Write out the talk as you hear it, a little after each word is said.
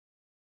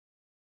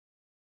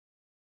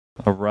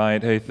All right.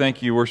 Hey,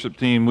 thank you, worship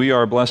team. We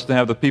are blessed to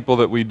have the people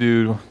that we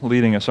do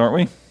leading us, aren't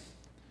we?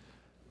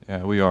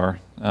 Yeah, we are.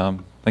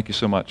 Thank you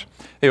so much.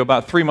 Hey,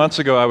 about 3 months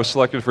ago, I was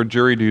selected for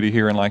jury duty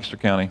here in Lancaster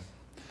County.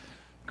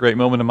 Great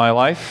moment in my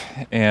life,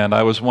 and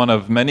I was one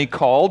of many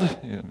called.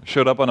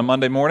 Showed up on a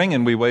Monday morning,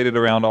 and we waited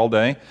around all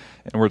day,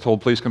 and we're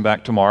told, please come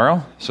back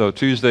tomorrow. So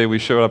Tuesday, we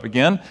showed up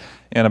again,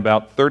 and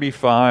about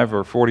 35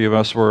 or 40 of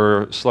us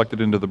were selected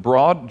into the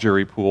broad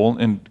jury pool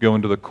and go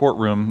into the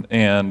courtroom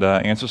and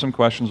answer some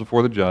questions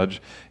before the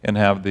judge and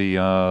have the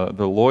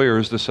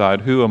lawyers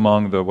decide who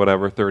among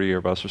the 30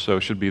 of us or so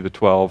should be the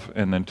 12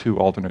 and then 2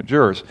 alternate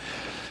jurors.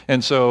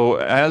 And so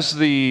as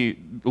the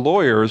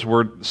lawyers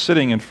were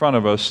sitting in front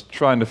of us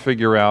trying to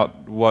figure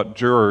out what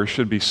jurors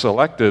should be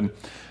selected,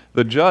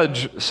 the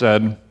judge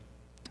said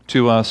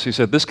to us, he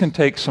said, "This can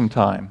take some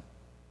time.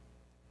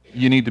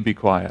 You need to be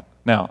quiet."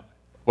 Now,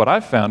 what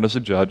I've found as a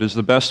judge is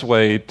the best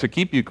way to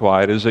keep you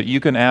quiet is that you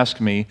can ask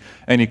me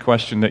any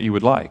question that you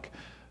would like,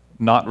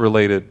 not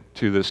related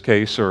to this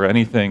case or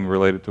anything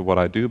related to what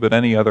I do, but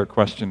any other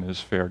question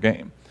is fair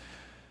game.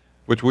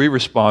 Which we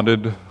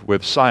responded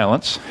with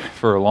silence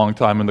for a long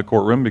time in the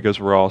courtroom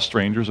because we're all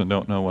strangers and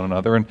don't know one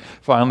another. And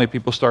finally,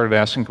 people started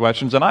asking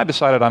questions, and I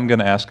decided I'm going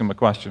to ask him a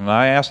question. And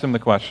I asked him the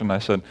question, I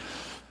said,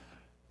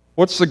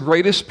 "What's the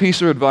greatest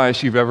piece of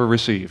advice you've ever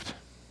received?"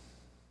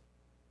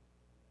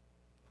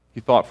 He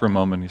thought for a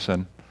moment. He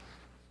said,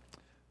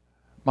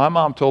 "My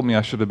mom told me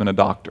I should have been a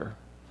doctor."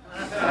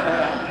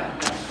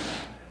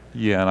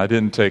 Yeah, and I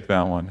didn't take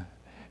that one.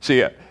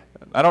 See,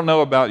 I don't know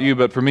about you,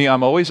 but for me,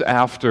 I'm always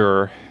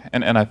after,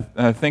 and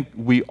I think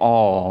we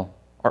all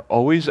are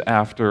always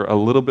after a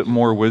little bit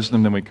more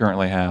wisdom than we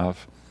currently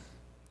have.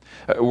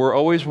 We're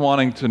always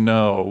wanting to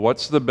know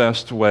what's the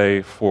best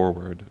way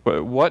forward.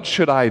 What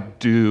should I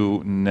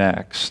do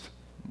next?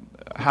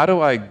 How do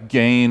I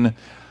gain,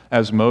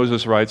 as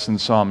Moses writes in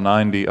Psalm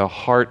 90, a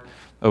heart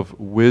of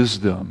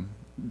wisdom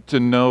to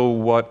know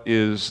what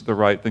is the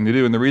right thing to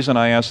do? And the reason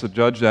I asked the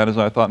judge that is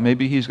I thought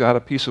maybe he's got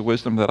a piece of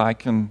wisdom that I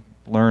can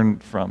learn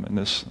from in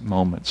this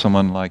moment,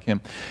 someone like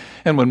him.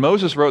 And when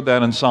Moses wrote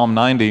that in Psalm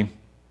 90,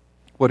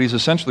 what he's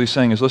essentially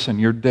saying is, listen,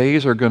 your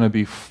days are going to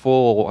be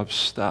full of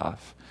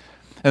stuff.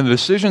 And the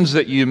decisions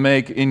that you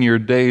make in your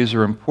days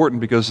are important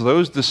because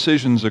those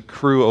decisions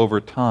accrue over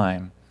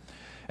time.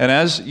 And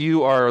as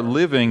you are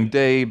living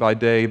day by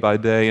day by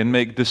day and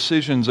make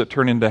decisions that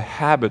turn into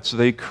habits,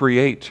 they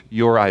create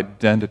your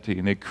identity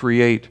and they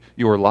create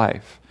your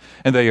life.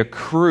 And they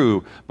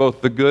accrue,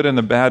 both the good and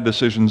the bad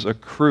decisions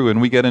accrue,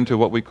 and we get into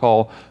what we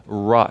call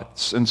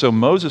ruts. And so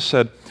Moses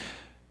said,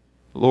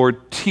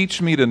 "Lord,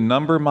 teach me to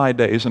number my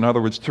days." In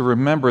other words, to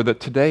remember that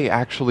today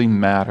actually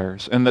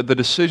matters and that the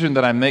decision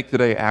that I make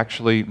today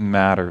actually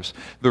matters.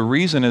 The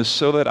reason is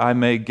so that I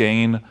may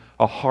gain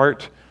a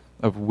heart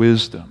of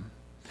wisdom.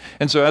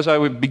 And so as I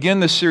would begin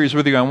this series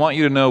with you, I want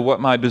you to know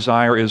what my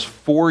desire is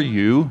for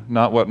you,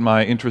 not what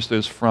my interest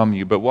is from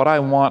you, but what I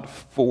want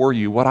for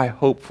you, what I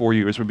hope for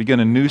you as we begin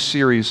a new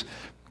series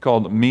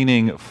called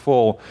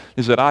Meaningful,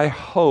 is that I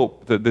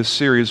hope that this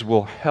series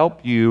will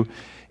help you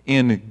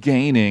in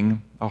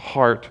gaining a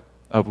heart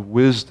of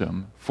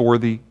wisdom for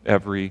the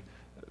everyday.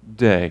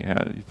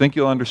 You think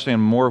you'll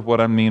understand more of what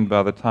I mean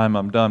by the time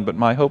I'm done, but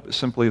my hope is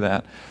simply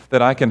that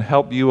I can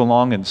help you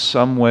along in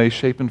some way,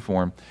 shape, and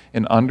form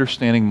in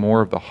understanding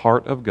more of the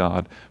heart of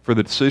God for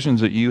the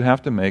decisions that you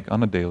have to make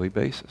on a daily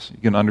basis.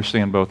 You can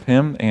understand both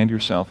Him and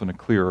yourself in a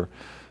clearer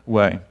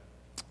way.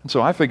 And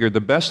so I figured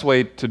the best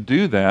way to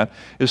do that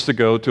is to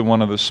go to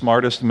one of the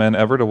smartest men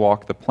ever to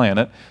walk the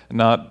planet,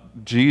 not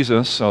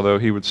Jesus, although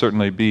he would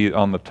certainly be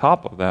on the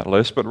top of that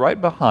list, but right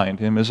behind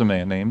him is a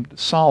man named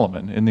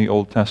Solomon in the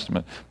Old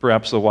Testament,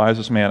 perhaps the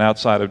wisest man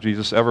outside of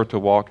Jesus ever to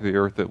walk the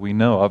earth that we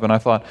know of. And I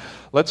thought,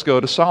 let's go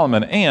to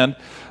Solomon. And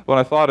what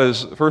I thought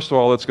is, first of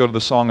all, let's go to the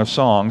Song of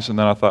Songs. And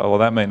then I thought, well,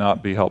 that may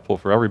not be helpful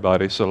for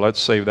everybody, so let's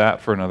save that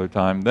for another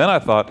time. Then I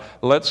thought,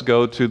 let's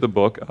go to the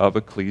book of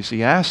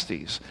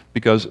Ecclesiastes,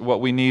 because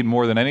what we need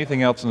more than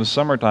anything else in the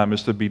summertime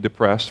is to be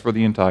depressed for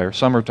the entire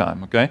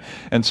summertime, okay?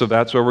 And so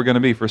that's where we're going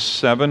to be. For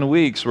 7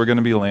 weeks, we're going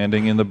to be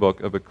landing in the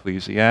book of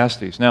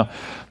Ecclesiastes. Now,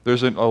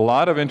 there's a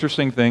lot of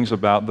interesting things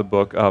about the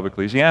book of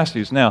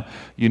Ecclesiastes. Now,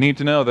 you need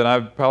to know that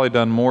I've probably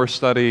done more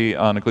study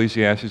on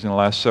Ecclesiastes in the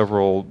last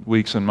several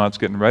weeks and months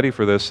getting ready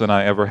for this than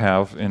I ever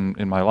have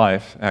in my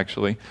life,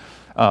 actually.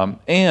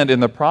 And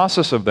in the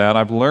process of that,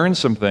 I've learned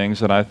some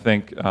things that I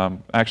think,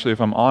 actually, if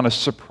I'm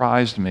honest,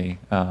 surprised me.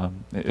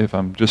 If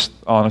I'm just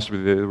honest with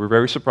you, they were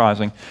very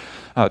surprising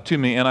to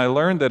me. And I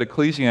learned that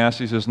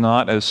Ecclesiastes is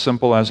not as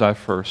simple as I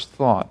first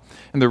thought.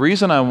 And the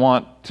reason I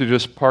want to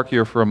just park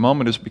here for a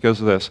moment is because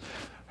of this.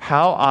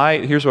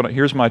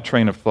 Here's my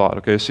train of thought,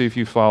 okay? See if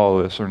you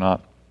follow this or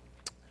not.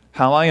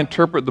 How I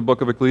interpret the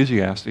book of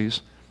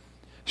Ecclesiastes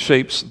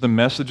shapes the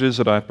messages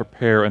that I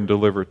prepare and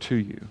deliver to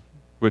you,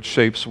 which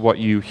shapes what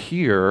you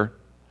hear,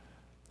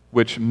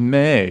 which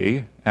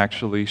may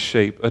actually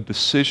shape a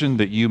decision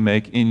that you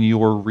make in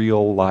your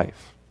real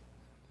life.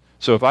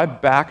 So if I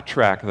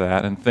backtrack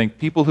that and think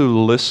people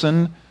who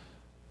listen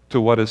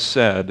to what is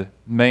said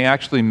may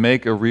actually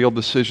make a real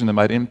decision that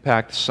might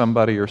impact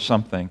somebody or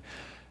something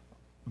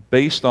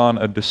based on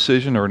a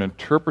decision or an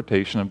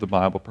interpretation of the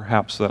Bible,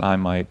 perhaps that I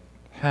might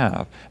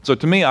have. So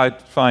to me, I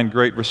find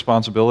great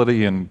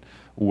responsibility and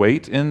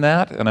weight in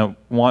that, and I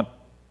want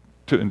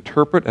to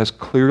interpret as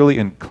clearly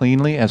and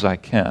cleanly as I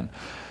can.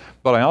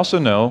 But I also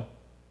know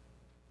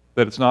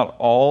that it's not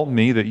all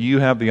me, that you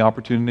have the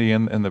opportunity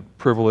and the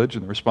privilege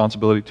and the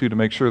responsibility to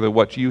make sure that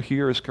what you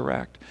hear is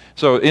correct.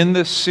 So in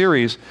this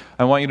series,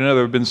 I want you to know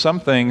there have been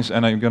some things,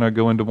 and I'm going to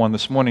go into one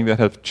this morning, that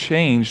have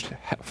changed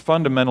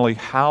fundamentally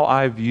how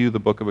I view the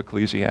book of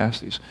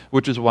Ecclesiastes,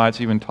 which is why it's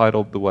even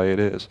titled the way it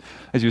is.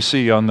 As you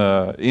see on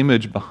the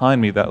image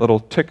behind me, that little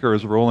ticker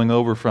is rolling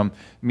over from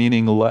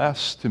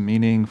meaningless to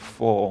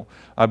meaningful.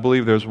 I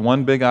believe there's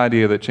one big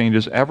idea that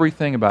changes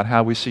everything about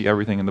how we see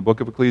everything in the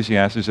book of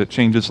Ecclesiastes. It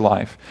changes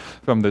life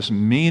from this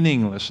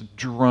meaningless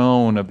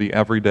drone of the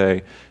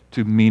everyday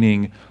to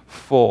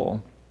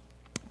meaningful.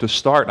 To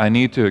start, I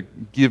need to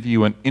give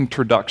you an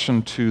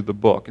introduction to the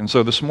book. And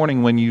so this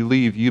morning when you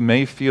leave, you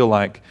may feel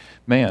like,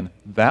 man,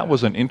 that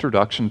was an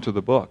introduction to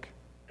the book.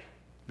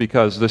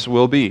 Because this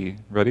will be,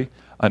 ready,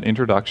 an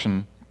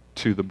introduction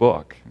to the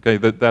book. Okay,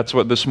 that's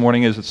what this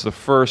morning is. It's the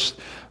first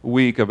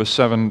week of a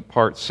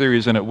 7-part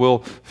series, and it will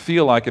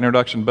feel like an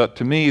introduction, but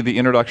to me, the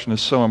introduction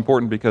is so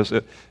important because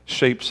it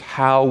shapes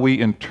how we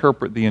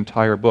interpret the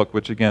entire book,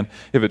 which again,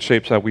 if it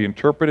shapes how we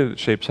interpret it, it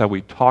shapes how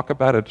we talk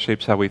about it, it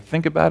shapes how we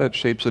think about it, it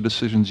shapes the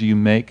decisions you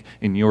make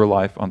in your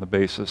life on the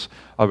basis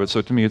of it.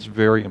 So to me, it's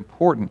very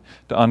important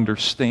to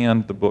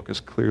understand the book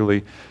as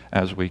clearly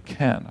as we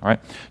can. All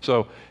right,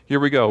 so here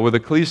we go. With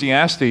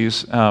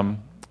Ecclesiastes,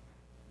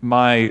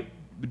 my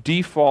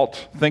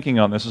default thinking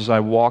on this as I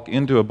walk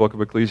into a book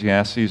of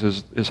Ecclesiastes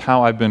is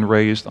how I've been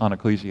raised on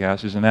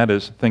Ecclesiastes, and that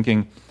is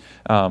thinking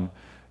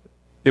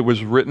it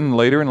was written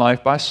later in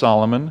life by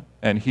Solomon,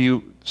 and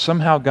he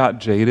somehow got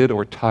jaded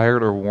or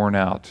tired or worn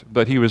out,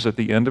 but he was at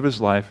the end of his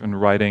life and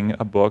writing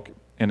a book,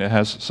 and it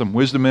has some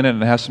wisdom in it,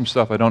 and it has some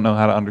stuff I don't know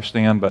how to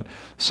understand, but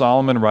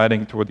Solomon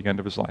writing toward the end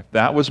of his life.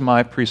 That was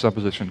my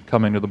presupposition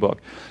coming to the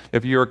book.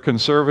 If you're a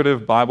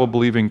conservative,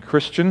 Bible-believing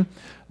Christian,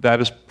 that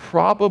is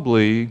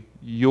probably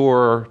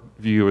your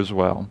view as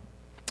well.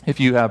 If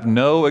you have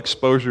no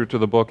exposure to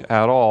the book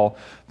at all,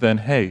 then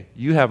hey,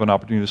 you have an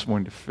opportunity this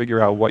morning to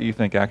figure out what you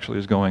think actually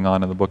is going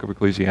on in the book of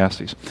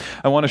Ecclesiastes.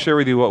 I want to share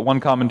with you what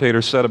one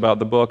commentator said about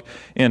the book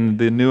in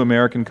the New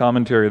American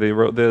Commentary. They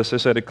wrote this. They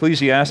said,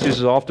 Ecclesiastes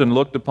is often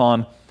looked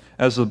upon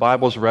as the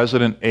Bible's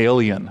resident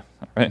alien.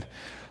 Right?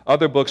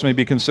 Other books may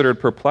be considered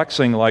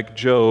perplexing like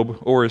Job,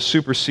 or is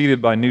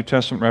superseded by New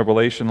Testament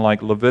revelation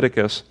like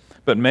Leviticus.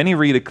 But many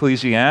read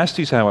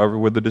Ecclesiastes, however,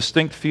 with the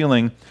distinct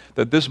feeling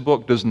that this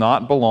book does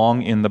not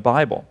belong in the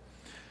Bible.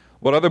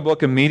 What other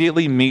book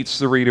immediately meets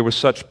the reader with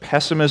such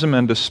pessimism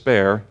and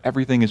despair?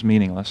 Everything is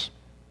meaningless.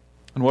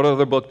 And what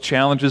other book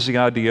challenges the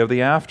idea of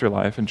the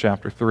afterlife in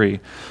chapter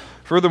 3?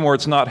 Furthermore,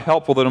 it's not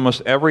helpful that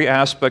almost every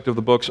aspect of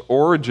the book's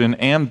origin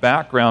and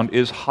background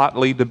is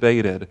hotly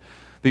debated.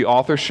 The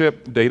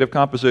authorship, date of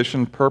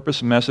composition,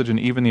 purpose, message, and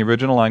even the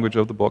original language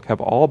of the book have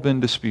all been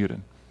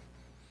disputed.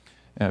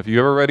 Now, if you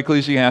ever read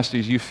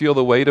Ecclesiastes, you feel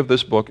the weight of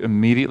this book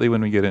immediately when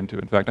we get into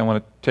it. In fact, I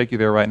want to take you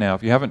there right now.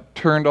 If you haven't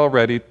turned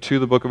already to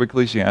the book of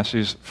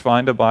Ecclesiastes,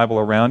 find a Bible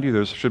around you.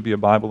 There should be a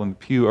Bible in the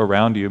pew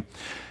around you.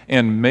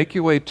 And make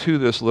your way to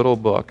this little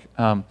book.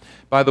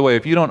 By the way,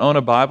 if you don't own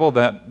a Bible,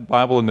 that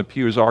Bible in the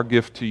pew is our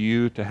gift to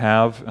you to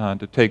have,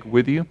 to take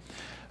with you.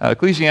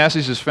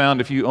 Ecclesiastes is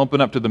found, if you open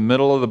up to the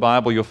middle of the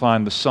Bible, you'll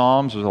find the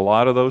Psalms. There's a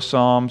lot of those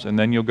Psalms, and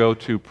then you'll go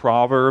to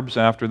Proverbs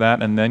after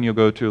that, and then you'll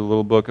go to a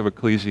little book of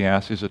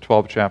Ecclesiastes, a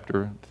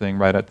 12-chapter thing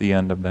right at the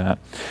end of that.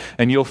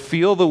 And you'll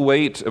feel the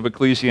weight of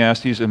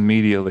Ecclesiastes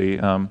immediately.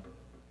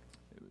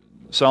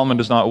 Solomon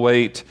does not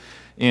wait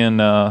in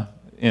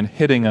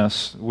hitting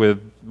us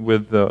with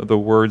the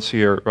words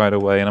here right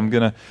away, and I'm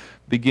going to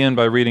begin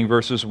by reading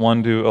verses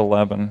 1 to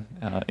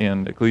 11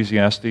 in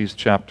Ecclesiastes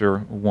chapter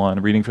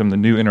 1, reading from the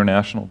New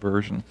International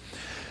Version.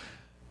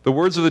 The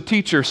words of the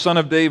teacher, son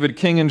of David,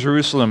 king in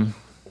Jerusalem,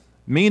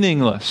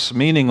 meaningless,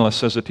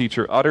 says the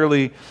teacher,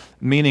 utterly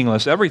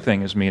meaningless.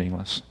 Everything is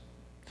meaningless.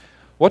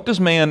 What does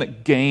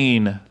man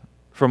gain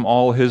from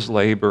all his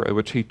labor at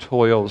which he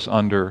toils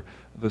under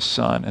the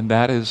sun? And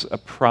that is a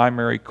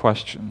primary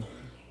question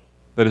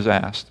that is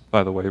asked,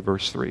 by the way,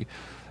 verse 3.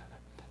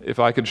 If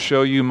I could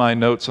show you my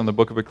notes on the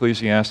book of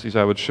Ecclesiastes,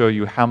 I would show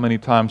you how many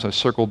times I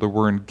circled the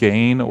word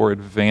gain or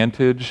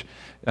advantage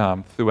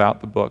throughout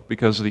the book,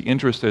 because the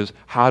interest is,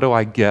 how do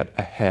I get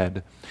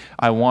ahead?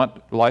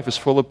 Life is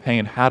full of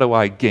pain. How do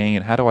I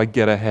gain? How do I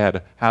get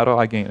ahead? How do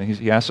I gain? And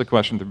he asks the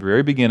question at the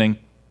very beginning,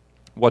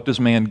 what does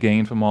man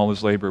gain from all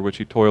his labor which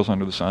he toils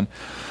under the sun?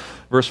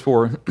 Verse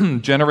 4,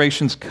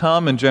 generations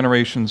come and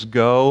generations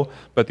go,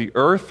 but the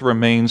earth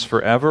remains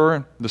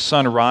forever. The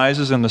sun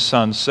rises and the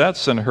sun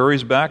sets and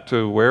hurries back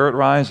to where it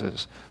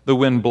rises. The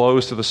wind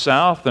blows to the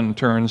south and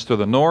turns to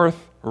the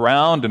north.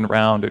 Round and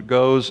round it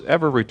goes,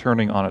 ever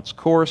returning on its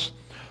course.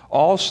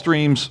 All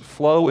streams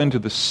flow into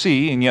the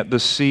sea, and yet the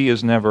sea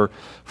is never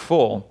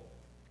full.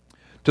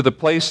 To the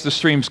place the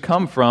streams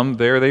come from,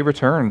 there they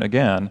return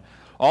again.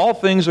 All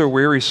things are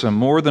wearisome,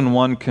 more than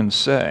one can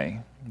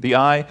say. The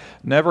eye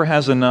never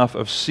has enough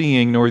of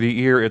seeing, nor the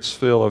ear its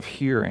fill of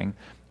hearing.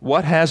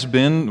 What has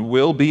been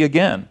will be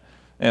again,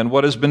 and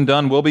what has been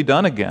done will be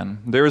done again.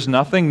 There is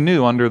nothing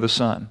new under the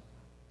sun.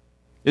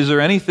 Is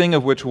there anything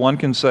of which one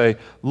can say,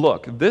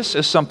 look, this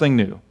is something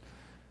new?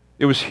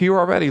 It was here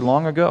already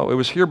long ago. It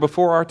was here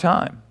before our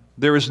time.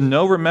 There is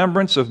no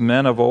remembrance of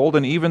men of old,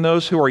 and even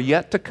those who are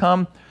yet to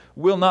come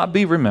will not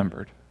be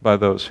remembered by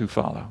those who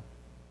follow.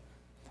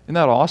 Isn't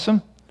that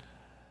awesome?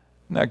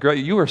 Isn't that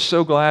great? You are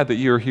so glad that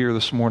you are here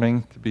this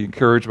morning to be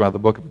encouraged by the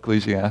book of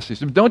Ecclesiastes.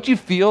 Don't you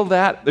feel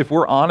that, if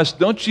we're honest,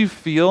 don't you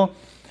feel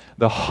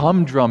the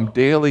humdrum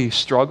daily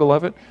struggle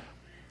of it?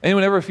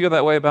 Anyone ever feel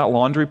that way about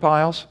laundry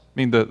piles? I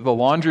mean, the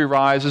laundry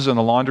rises and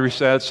the laundry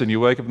sets, and you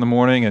wake up in the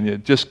morning and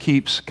it just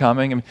keeps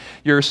coming. I mean,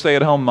 you're a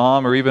stay-at-home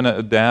mom or even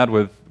a dad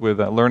with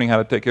learning how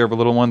to take care of a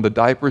little one. The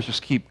diapers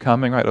just keep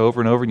coming right over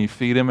and over, and you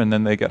feed them, and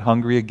then they get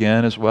hungry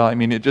again as well. I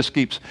mean, it just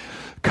keeps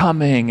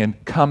coming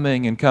and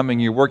coming and coming.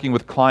 You're working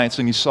with clients,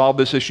 and you solve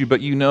this issue, but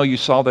you know you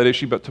solved that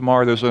issue, but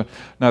tomorrow there's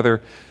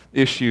another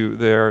issue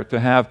there to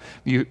have.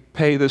 You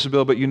pay this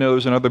bill, but you know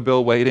there's another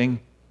bill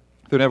waiting.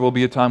 There never will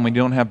be a time when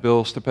you don't have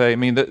bills to pay. I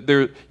mean,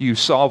 you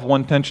solve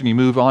one tension, you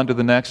move on to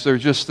the next.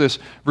 There's just this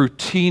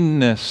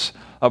routineness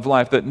of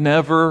life that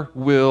never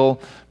will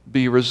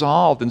be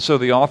resolved. And so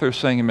the author is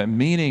saying,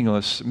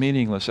 meaningless,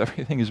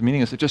 everything is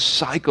meaningless. It just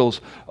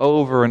cycles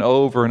over and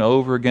over and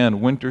over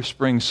again. Winter,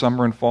 spring,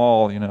 summer, and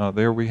fall,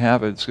 there we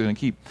have it. It's going to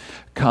keep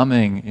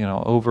coming,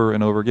 over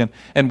and over again.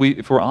 And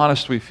if we're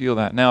honest, we feel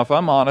that. Now, if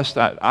I'm honest,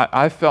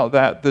 I felt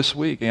that this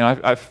week.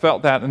 I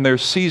felt that, and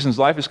there's seasons.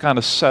 Life is kind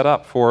of set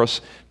up for us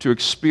to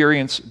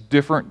experience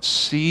different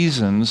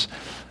seasons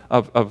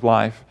of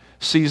life.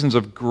 Seasons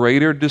of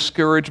greater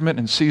discouragement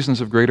and seasons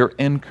of greater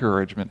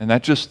encouragement. And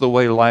that's just the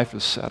way life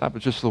is set up.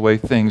 It's just the way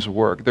things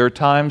work. There are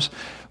times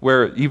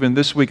where, even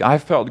this week, I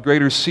felt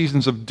greater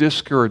seasons of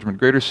discouragement,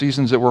 greater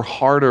seasons that were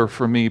harder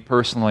for me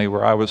personally,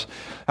 where I was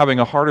having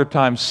a harder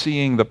time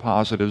seeing the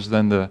positives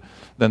than the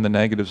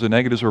negatives. The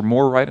negatives were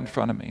more right in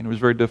front of me, and it was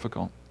very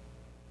difficult.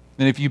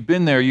 And if you've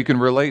been there, you can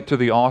relate to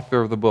the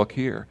author of the book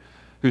here,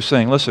 who's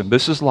saying, listen,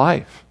 this is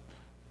life.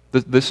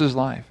 This is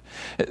life.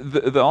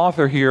 The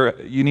author here,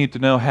 you need to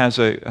know, has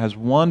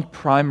one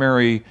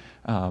primary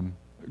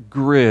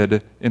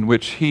grid in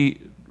which he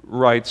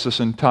writes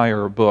this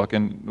entire book.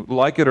 And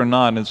like it or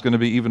not, and it's going to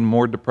be even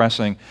more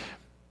depressing,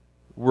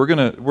 we're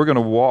going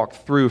to walk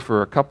through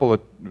for a couple of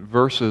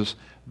verses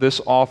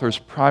this author's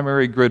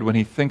primary grid when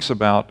he thinks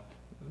about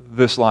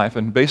this life.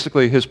 And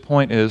basically his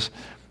point is,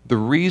 the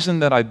reason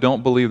that I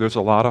don't believe there's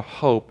a lot of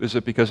hope is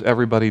because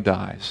everybody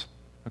dies.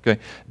 Okay?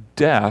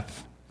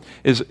 Death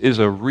is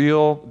a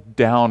real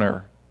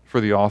downer for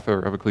the author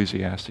of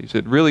Ecclesiastes.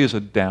 It really is a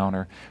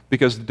downer,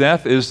 because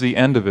death is the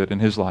end of it in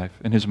his life,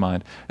 in his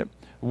mind.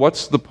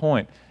 What's the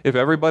point? If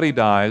everybody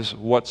dies,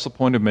 what's the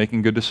point of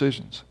making good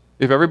decisions?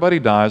 If everybody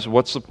dies,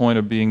 what's the point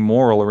of being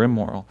moral or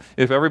immoral?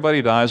 If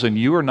everybody dies and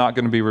you are not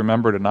going to be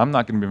remembered and I'm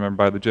not going to be remembered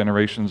by the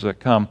generations that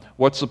come,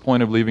 what's the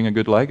point of leaving a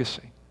good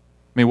legacy?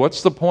 I mean,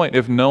 what's the point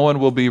if no one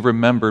will be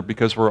remembered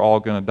because we're all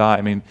going to die?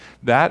 I mean,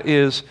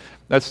 that's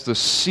the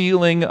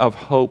ceiling of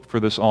hope for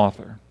this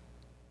author.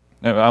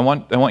 Now, I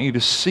want you to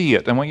see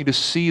it. I want you to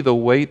see the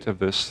weight of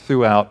this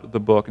throughout the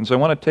book. And so I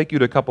want to take you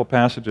to a couple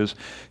passages.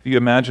 If you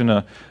imagine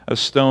a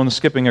stone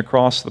skipping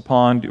across the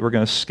pond, we're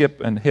going to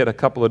skip and hit a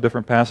couple of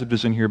different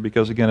passages in here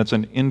because, again, it's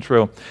an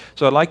intro.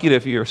 So I'd like you to,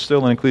 if you're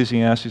still in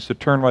Ecclesiastes, to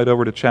turn right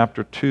over to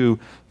chapter 2,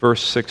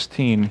 verse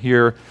 16,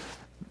 here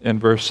and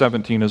verse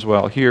 17 as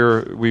well.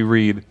 Here we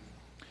read,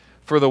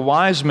 "For the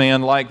wise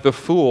man, like the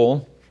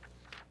fool,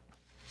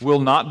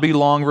 will not be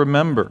long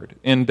remembered.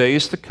 In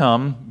days to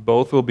come,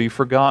 both will be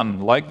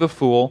forgotten. Like the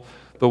fool,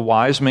 the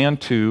wise man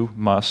too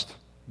must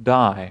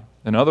die."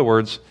 In other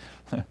words,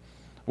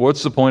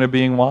 what's the point of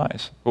being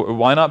wise?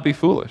 Why not be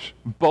foolish?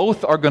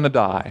 Both are going to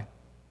die.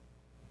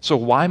 So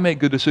why make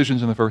good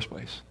decisions in the first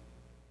place?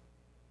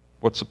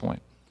 What's the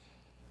point?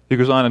 He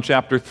goes on in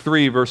chapter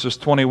 3, verses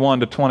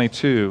 21 to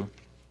 22.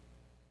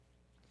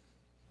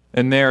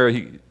 And there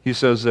he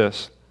says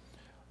this,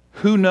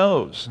 "Who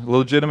knows?"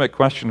 Legitimate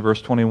question, verse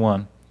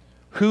 21.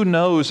 "Who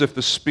knows if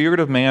the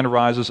spirit of man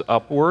rises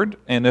upward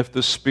and if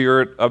the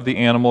spirit of the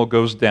animal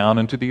goes down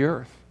into the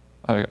earth?"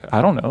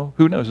 I don't know.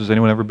 Who knows? Has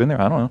anyone ever been there?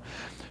 I don't know.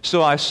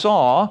 "So I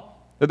saw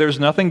that there's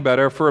nothing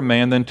better for a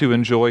man than to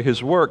enjoy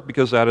his work,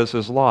 because that is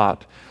his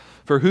lot.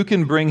 For who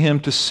can bring him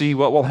to see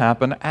what will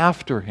happen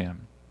after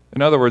him?"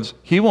 In other words,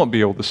 he won't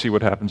be able to see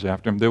what happens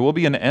after him. There will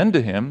be an end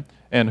to him,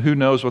 and who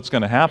knows what's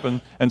going to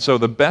happen. And so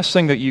the best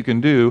thing that you can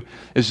do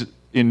is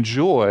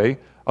enjoy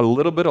a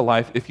little bit of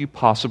life if you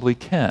possibly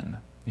can.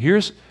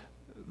 Here's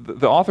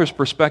the author's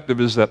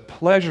perspective, is that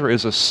pleasure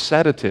is a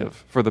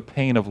sedative for the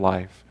pain of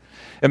life.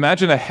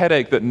 Imagine a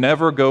headache that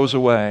never goes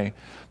away,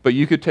 but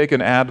you could take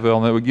an Advil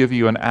and it would give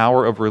you an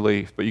hour of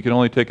relief, but you can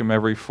only take them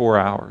every 4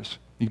 hours.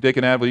 You take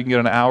an Advil, you can get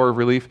an hour of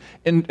relief.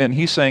 And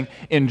he's saying,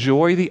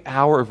 enjoy the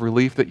hour of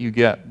relief that you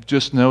get.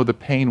 Just know the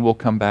pain will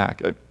come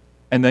back.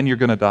 and then you're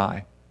going to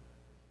die.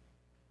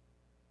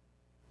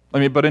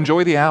 But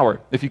enjoy the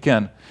hour if you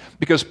can,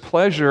 because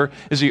pleasure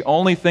is the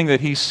only thing that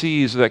he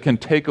sees that can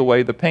take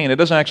away the pain. It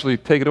doesn't actually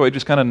take it away, it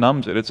just kind of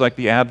numbs it. It's like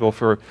the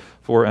Advil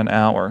for an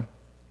hour.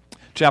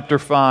 Chapter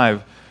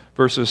 5,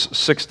 verses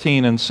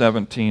 16 and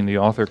 17, the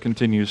author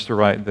continues to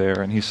write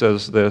there, and he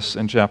says this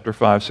in chapter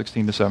 5,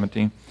 16 to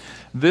 17.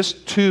 This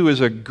too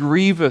is a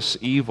grievous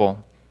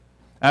evil.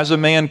 As a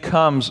man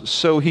comes,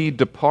 so he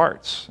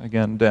departs.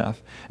 Again,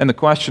 death. And the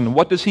question,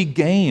 what does he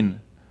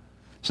gain?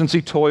 Since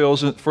he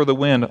toils for the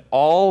wind,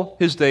 all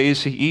his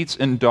days he eats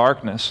in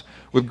darkness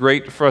with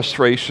great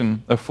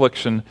frustration,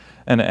 affliction,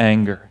 and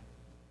anger.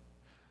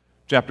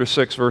 Chapter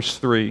 6, verse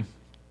 3.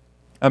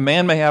 A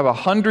man may have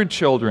 100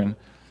 children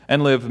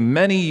and live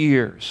many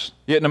years.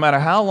 Yet no matter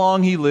how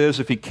long he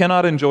lives, if he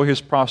cannot enjoy his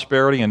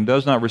prosperity and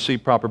does not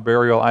receive proper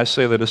burial, I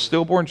say that a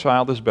stillborn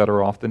child is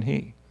better off than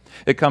he.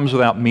 It comes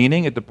without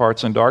meaning, it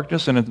departs in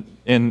darkness, and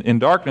in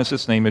darkness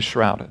its name is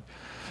shrouded.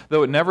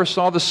 Though it never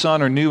saw the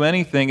sun or knew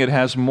anything, it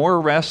has more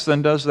rest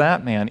than does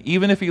that man.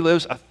 Even if he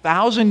lives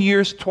 1,000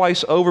 years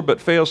twice over but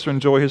fails to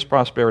enjoy his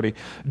prosperity,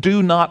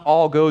 do not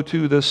all go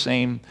to the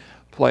same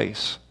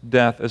place.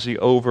 Death as the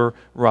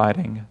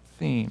overriding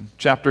theme.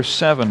 Chapter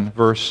 7,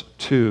 verse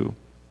 2.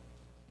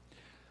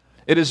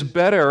 It is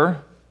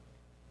better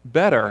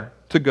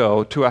to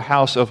go to a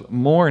house of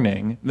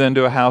mourning than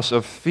to a house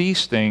of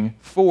feasting,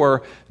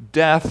 for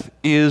death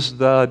is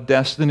the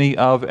destiny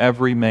of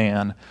every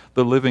man.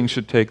 The living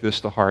should take this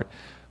to heart.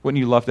 Wouldn't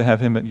you love to have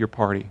him at your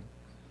party?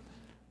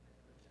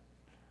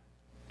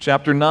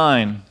 Chapter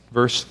 9,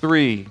 verse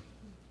 3.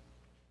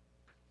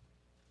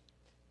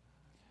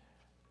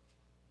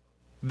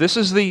 This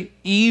is the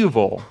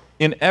evil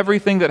in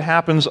everything that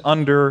happens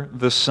under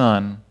the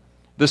sun.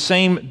 The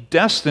same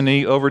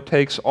destiny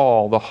overtakes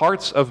all. The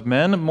hearts of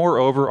men,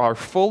 moreover, are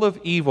full of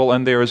evil,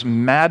 and there is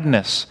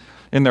madness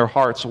in their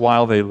hearts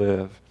while they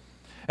live.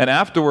 And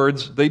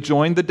afterwards, they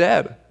join the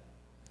dead.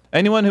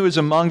 Anyone who is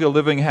among the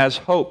living has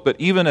hope, but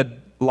even a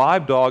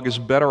live dog is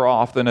better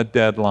off than a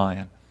dead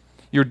lion.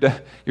 Your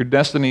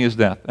destiny is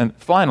death. And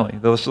finally,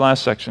 this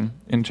last section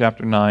in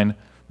chapter 9,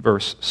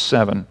 verse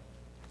 7,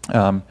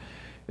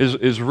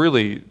 is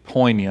really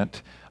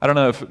poignant. I don't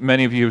know if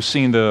many of you have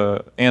seen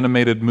the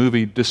animated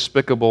movie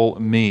Despicable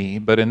Me,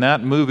 but in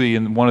that movie,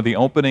 in one of the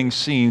opening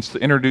scenes, to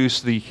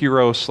introduce the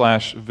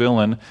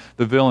hero/villain,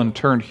 the villain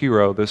turned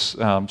hero, this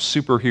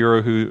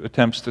superhero who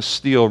attempts to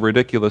steal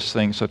ridiculous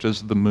things such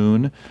as the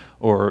moon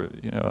or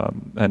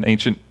an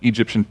ancient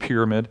Egyptian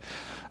pyramid.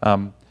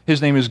 His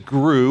name is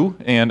Gru,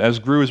 and as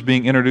Gru is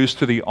being introduced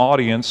to the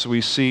audience, we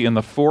see in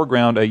the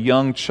foreground a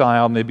young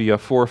child, maybe a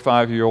 4 or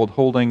 5-year-old,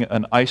 holding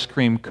an ice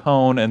cream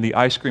cone, and the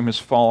ice cream has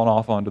fallen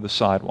off onto the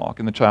sidewalk,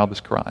 and the child is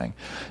crying.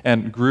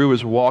 And Gru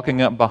is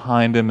walking up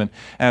behind him, and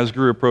as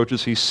Gru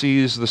approaches, he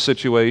sees the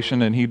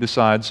situation, and he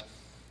decides,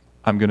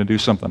 I'm going to do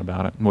something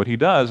about it. And what he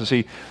does is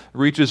he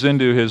reaches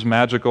into his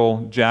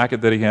magical jacket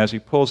that he has. He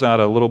pulls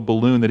out a little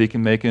balloon that he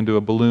can make into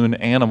a balloon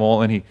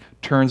animal, and he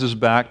turns his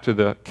back to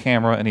the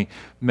camera, and he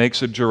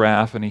makes a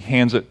giraffe, and he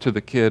hands it to the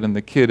kid, and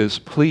the kid is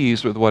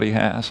pleased with what he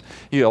has.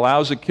 He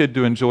allows the kid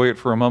to enjoy it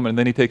for a moment, and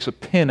then he takes a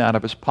pin out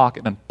of his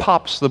pocket and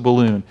pops the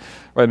balloon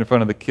right in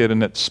front of the kid,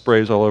 and it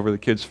sprays all over the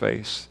kid's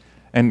face.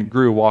 And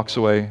Gru walks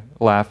away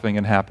laughing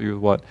and happy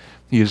with what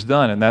he has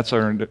done. And that's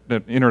our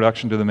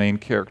introduction to the main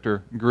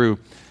character, Gru.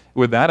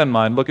 With that in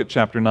mind, look at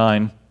chapter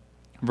 9,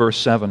 verse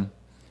 7.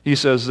 He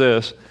says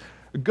this,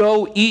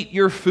 "Go eat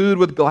your food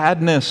with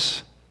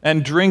gladness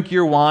and drink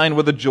your wine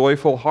with a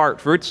joyful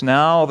heart, for it's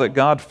now that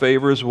God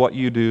favors what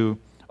you do.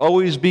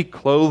 Always be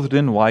clothed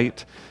in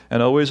white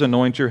and always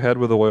anoint your head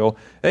with oil.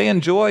 Hey,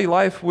 enjoy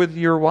life with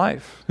your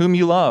wife, whom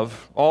you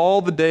love,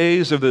 all the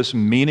days of this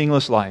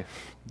meaningless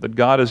life that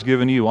God has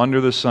given you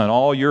under the sun,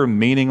 all your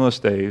meaningless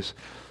days.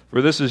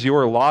 For this is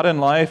your lot in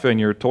life and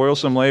your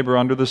toilsome labor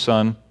under the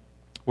sun.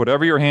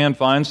 Whatever your hand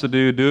finds to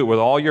do, do it with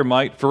all your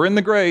might. For in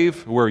the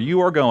grave, where you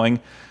are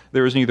going,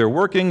 there is neither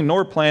working,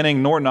 nor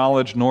planning, nor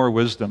knowledge, nor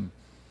wisdom."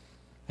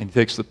 And he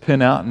takes the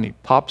pin out and he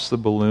pops the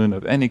balloon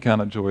of any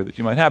kind of joy that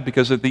you might have,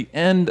 because at the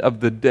end of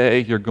the day,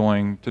 you're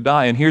going to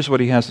die. And here's what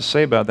he has to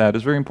say about that.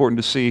 It's very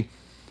important to see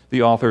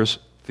the author's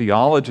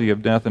theology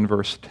of death in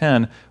verse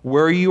 10.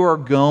 Where you are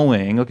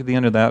going, look at the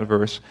end of that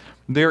verse,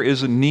 there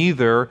is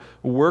neither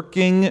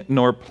working,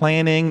 nor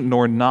planning,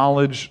 nor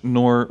knowledge,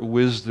 nor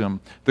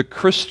wisdom. The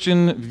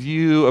Christian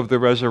view of the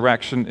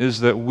resurrection is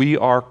that we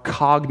are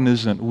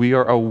cognizant, we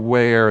are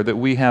aware, that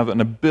we have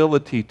an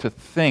ability to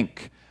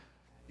think,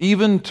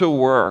 even to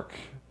work.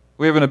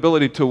 We have an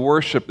ability to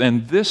worship,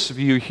 and this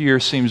view here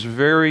seems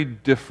very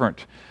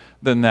different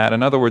than that.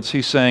 In other words,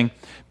 he's saying,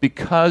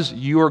 because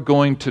you are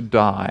going to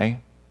die,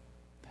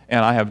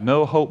 and I have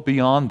no hope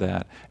beyond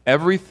that,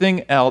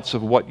 everything else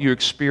of what you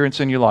experience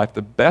in your life,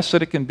 the best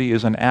that it can be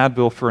is an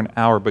Advil for an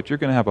hour, but you're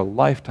going to have a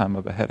lifetime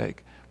of a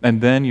headache,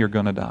 and then you're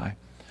going to die.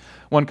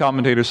 One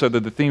commentator said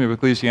that the theme of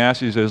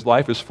Ecclesiastes is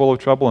life is full of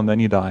trouble, and then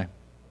you die.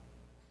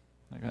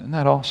 Isn't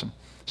that awesome?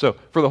 So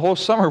for the whole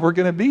summer, we're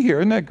going to be here.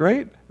 Isn't that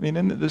great? I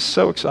mean, this is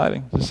so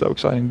exciting. It's so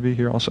exciting to be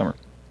here all summer.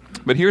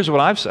 But here's what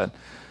I've said.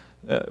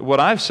 What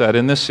I've said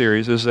in this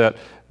series is that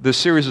this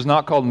series is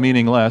not called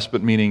Meaningless,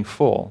 but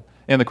Meaningful.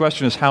 And the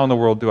question is, how in the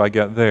world do I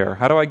get there?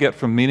 How do I get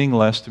from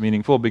meaningless to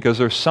meaningful? Because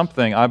there's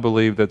something, I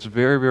believe, that's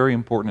very, very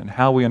important in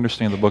how we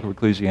understand the book of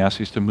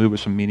Ecclesiastes to move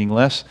us from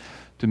meaningless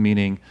to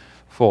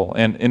meaningful.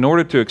 And in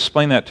order to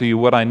explain that to you,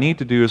 what I need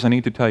to do is I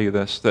need to tell you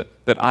this, that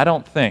I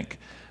don't think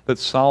that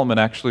Solomon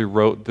actually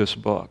wrote this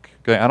book.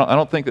 Okay, I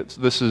don't think that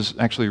this is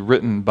actually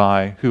written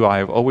by who I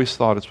have always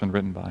thought it's been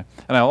written by.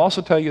 And I'll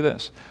also tell you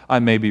this, I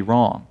may be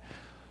wrong.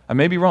 I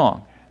may be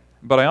wrong.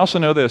 But I also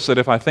know this, that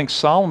if I think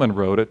Solomon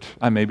wrote it,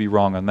 I may be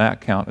wrong on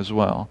that count as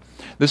well.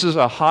 This is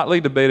a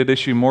hotly debated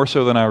issue, more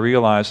so than I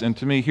realize, and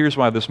to me, here's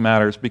why this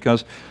matters.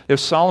 Because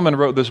if Solomon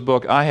wrote this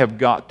book, I have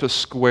got to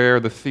square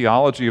the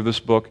theology of this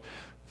book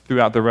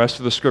throughout the rest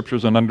of the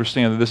Scriptures and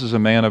understand that this is a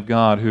man of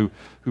God who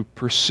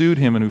pursued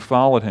him and who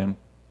followed him.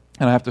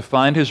 And I have to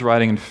find his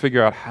writing and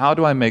figure out, how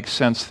do I make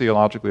sense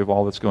theologically of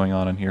all that's going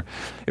on in here?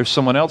 If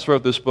someone else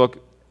wrote this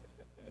book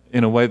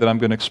in a way that I'm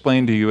going to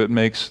explain to you, it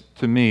makes,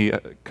 to me, a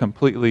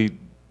completely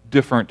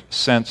different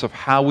sense of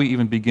how we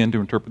even begin to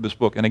interpret this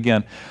book. And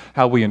again,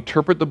 how we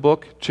interpret the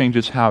book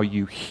changes how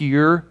you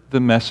hear the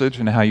message,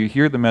 and how you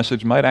hear the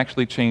message might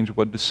actually change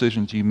what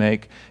decisions you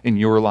make in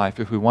your life.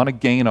 If we want to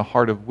gain a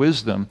heart of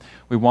wisdom,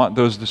 we want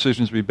those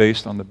decisions to be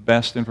based on the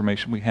best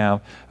information we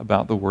have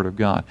about the Word of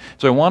God.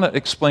 So I want to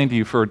explain to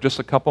you for just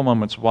a couple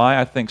moments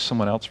why I think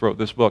someone else wrote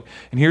this book.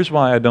 And here's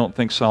why I don't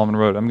think Solomon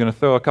wrote it. I'm going to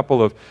throw a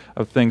couple of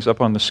things up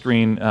on the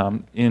screen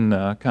in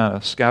kind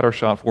of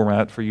scattershot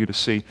format for you to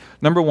see.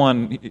 Number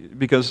one,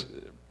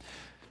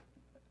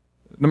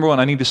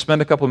 I need to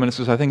spend a couple of minutes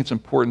because I think it's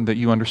important that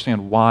you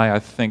understand why I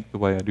think the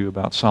way I do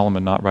about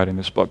Solomon not writing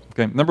this book.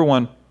 Okay, number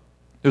one,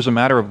 there's a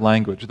matter of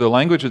language. The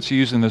language that's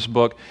used in this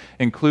book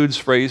includes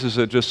phrases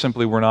that just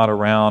simply were not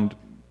around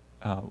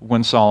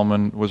when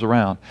Solomon was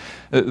around.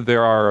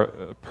 There are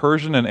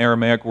Persian and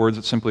Aramaic words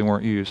that simply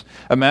weren't used.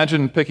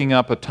 Imagine picking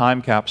up a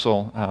time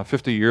capsule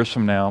 50 years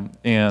from now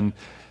and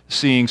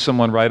seeing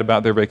someone write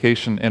about their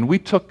vacation, and we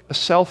took a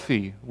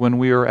selfie when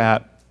we were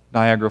at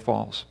Niagara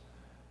Falls.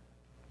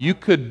 You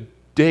could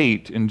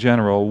date, in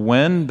general,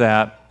 when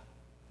that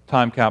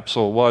time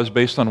capsule was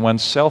based on when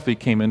selfie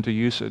came into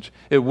usage.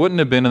 It wouldn't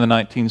have been in the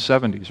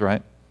 1970s,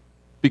 right?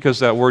 Because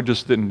that word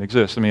just didn't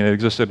exist. I mean, it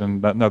existed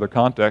in another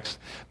context,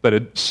 but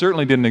it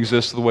certainly didn't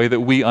exist the way that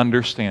we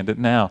understand it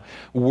now.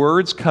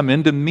 Words come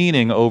into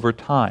meaning over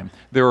time.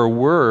 There are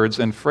words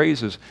and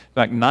phrases, in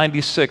fact,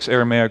 96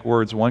 Aramaic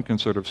words, one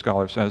conservative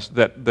scholar says,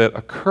 that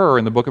occur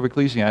in the book of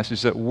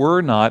Ecclesiastes that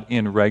were not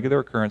in regular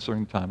occurrence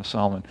during the time of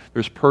Solomon.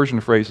 There's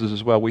Persian phrases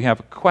as well. We have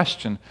a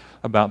question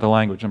about the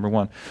language, number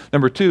one.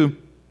 Number two,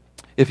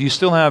 if you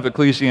still have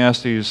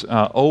Ecclesiastes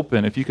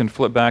open, if you can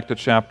flip back to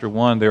chapter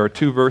 1, there are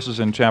two verses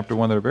in chapter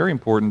 1 that are very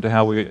important to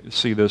how we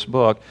see this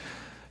book.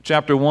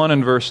 Chapter 1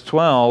 and verse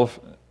 12,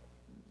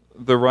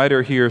 the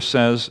writer here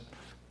says,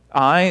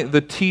 I,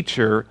 the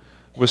teacher,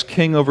 was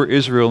king over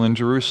Israel in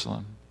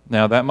Jerusalem.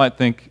 Now that might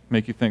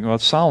make you think, well,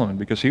 it's Solomon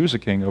because he was a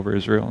king over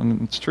Israel,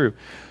 and it's true.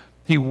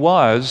 He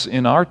was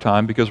in our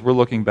time because we're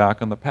looking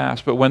back on the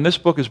past. But when this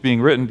book is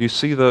being written, do you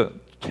see the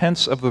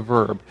tense of the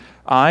verb?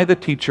 I, the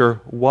teacher,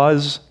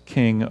 was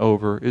king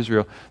over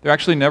Israel. There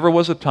actually never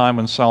was a time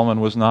when Solomon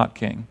was not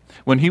king.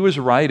 When he was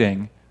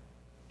writing,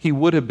 he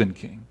would have been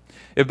king.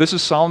 If this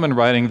is Solomon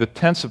writing, the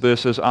tense of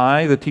this is,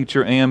 I, the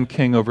teacher, am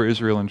king over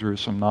Israel and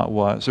Jerusalem, not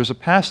was. There's a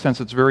past tense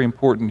that's very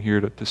important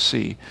here to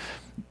see.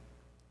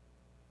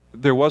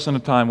 There wasn't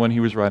a time when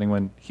he was writing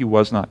when he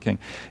was not king.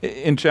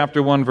 In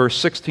chapter 1, verse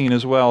 16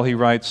 as well, he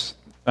writes,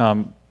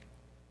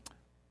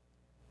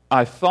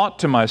 I thought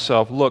to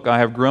myself, look, I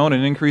have grown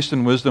and increased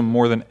in wisdom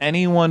more than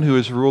anyone who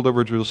has ruled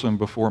over Jerusalem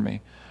before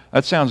me.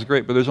 That sounds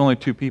great, but there's only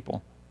two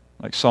people,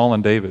 like Saul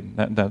and David.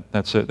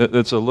 That's it.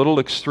 It's a little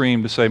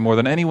extreme to say more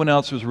than anyone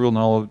else who's ruled in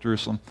all of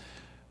Jerusalem.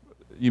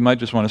 You might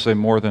just want to say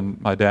more than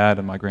my dad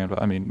and my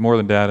grandfather. I mean, more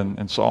than dad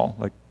and Saul.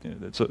 Like,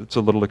 it's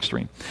a little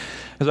extreme.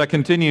 As I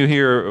continue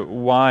here,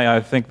 why I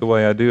think the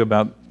way I do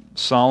about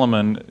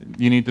Solomon,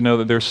 you need to know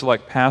that there are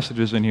select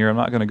passages in here. I'm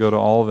not going to go to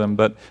all of them,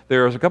 but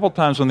there's a couple of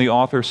times when the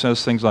author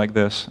says things like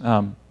this.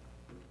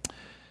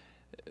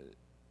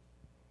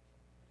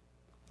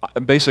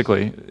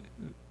 Basically,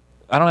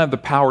 I don't have the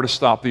power to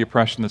stop the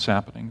oppression that's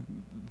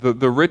happening.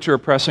 The rich are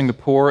oppressing the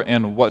poor,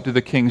 and what do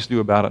the kings do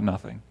about it?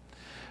 Nothing.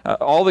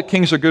 All that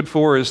kings are good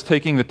for is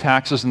taking the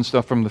taxes and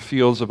stuff from the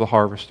fields of the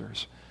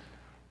harvesters.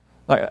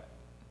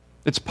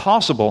 It's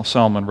possible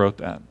Solomon wrote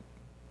that.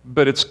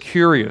 But it's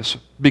curious,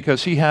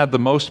 because he had the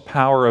most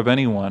power of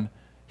anyone.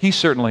 He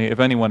certainly, if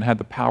anyone, had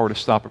the power to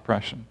stop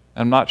oppression.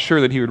 I'm not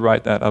sure that he would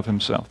write that of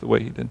himself the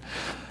way he did.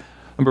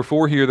 Number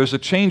 4 here, there's a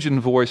change in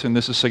voice, and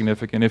this is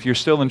significant. If you're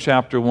still in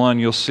chapter 1,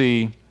 you'll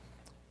see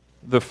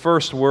the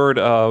first word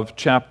of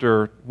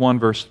chapter 1,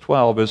 verse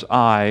 12 is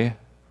I,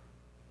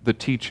 the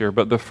teacher.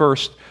 But the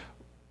first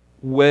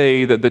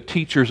way that the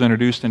teacher is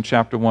introduced in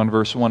chapter 1,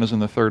 verse 1 is in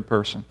the third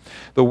person.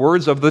 The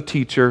words of the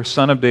teacher,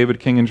 son of David,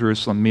 king in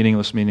Jerusalem,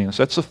 meaningless, meaningless.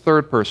 That's the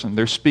third person.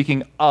 They're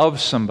speaking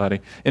of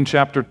somebody. In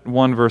chapter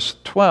 1, verse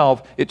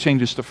 12, it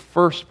changes to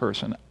first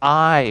person.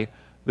 I,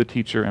 the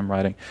teacher, am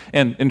writing.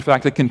 And in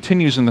fact, it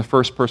continues in the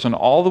first person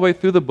all the way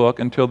through the book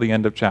until the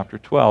end of chapter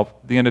 12.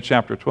 The end of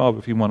chapter 12,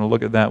 if you want to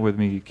look at that with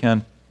me, you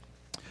can.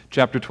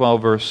 Chapter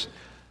 12, verse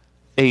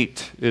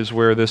 8 is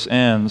where this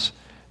ends.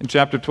 In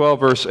chapter 12,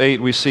 verse 8,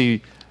 we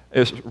see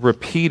is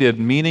repeated,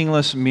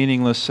 meaningless,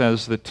 meaningless,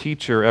 says the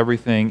teacher,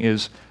 everything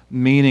is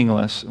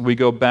meaningless. We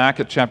go back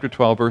at chapter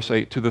 12, verse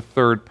 8, to the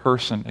third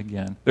person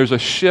again. There's a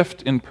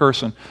shift in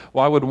person.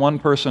 Why would one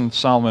person,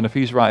 Solomon, if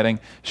he's writing,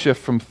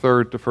 shift from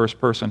third to first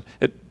person?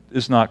 It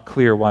is not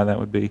clear why that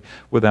would be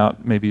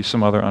without maybe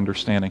some other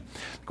understanding.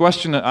 The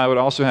question that I would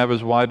also have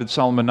is, why did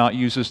Solomon not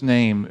use his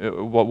name?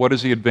 What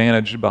is the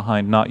advantage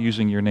behind not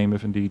using your name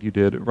if indeed you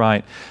did it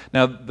right?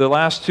 Now, the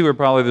last two are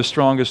probably the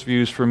strongest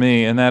views for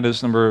me, and that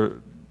is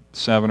number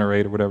 7 or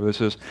 8 or whatever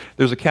this is.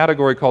 There's a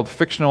category called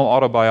fictional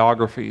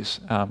autobiographies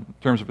in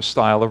terms of a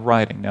style of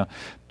writing. Now,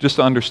 just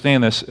to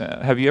understand this,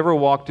 have you ever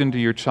walked into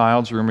your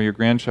child's room or your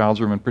grandchild's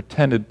room and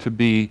pretended to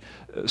be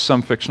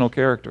some fictional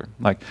character?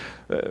 Like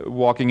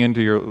walking into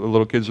your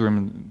little kid's room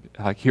and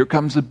like, here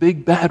comes the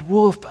big bad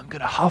wolf. I'm going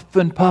to huff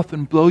and puff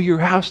and blow your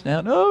house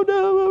down. Oh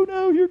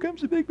no, here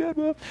comes the big bad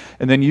wolf.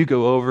 And then you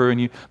go over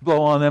and you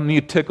blow on them and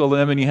you tickle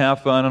them and you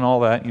have fun and all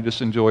that. And you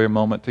just enjoy a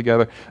moment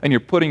together. And you're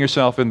putting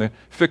yourself in the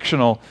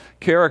fictional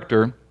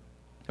character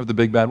of the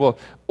big bad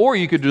wolf. Or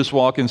you could just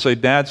walk in and say,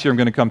 Dad's here, I'm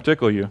going to come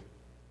tickle you.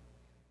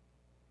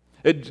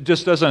 It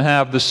just doesn't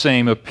have the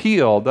same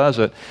appeal, does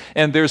it?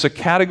 And there's a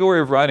category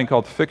of writing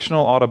called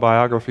fictional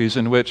autobiographies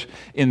in which,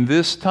 in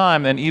this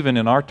time, and even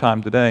in our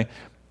time today,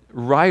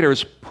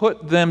 writers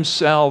put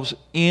themselves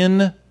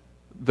in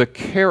the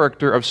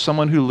character of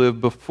someone who lived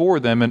before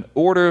them in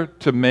order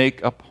to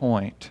make a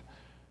point.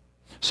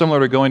 Similar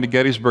to going to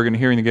Gettysburg and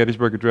hearing the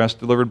Gettysburg Address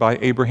delivered by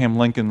Abraham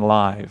Lincoln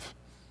live.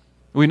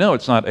 We know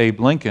it's not Abe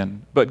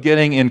Lincoln, but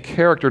getting in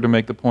character to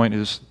make the point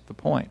is the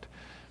point.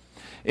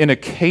 In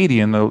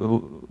Akkadian,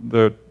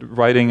 the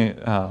writing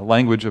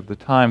language of the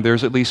time,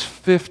 there's at least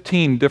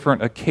 15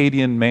 different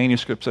Akkadian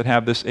manuscripts that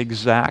have this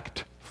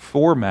exact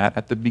format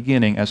at the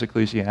beginning, as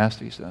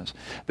Ecclesiastes does,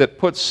 that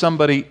puts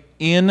somebody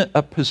in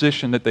a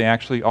position that they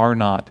actually are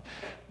not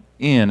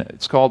in.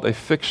 It's called a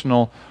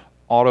fictional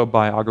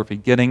autobiography,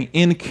 getting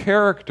in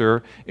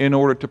character in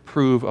order to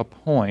prove a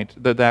point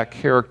that that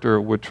character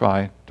would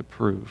try to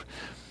prove.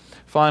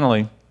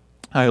 Finally,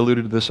 I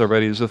alluded to this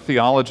already, is the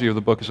theology of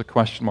the book is a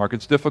question mark.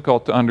 It's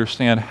difficult to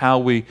understand how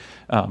we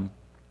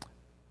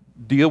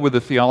deal with the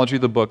theology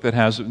of the book that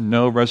has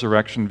no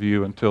resurrection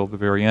view until the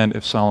very end,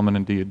 if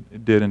Solomon did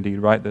indeed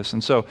write this.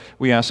 And so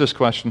we ask this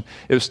question,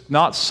 if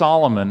not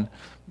Solomon,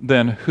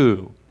 then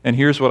who? And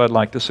here's what I'd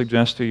like to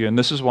suggest to you, and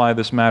this is why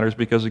this matters,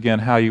 because again,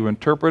 how you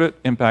interpret it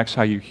impacts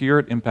how you hear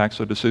it, impacts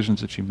the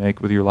decisions that you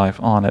make with your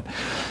life on it.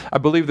 I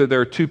believe that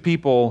there are two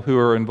people who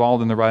are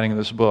involved in the writing of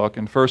this book,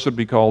 and first would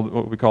be called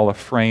what we call a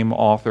frame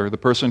author, the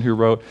person who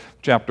wrote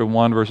chapter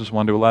 1, verses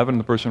 1 to 11, and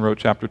the person who wrote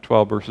chapter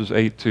 12, verses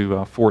 8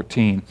 to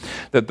 14.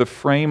 That the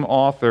frame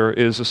author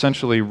is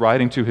essentially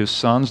writing to his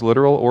sons,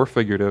 literal or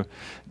figurative,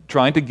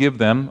 trying to give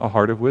them a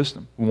heart of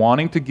wisdom,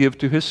 wanting to give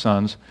to his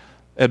sons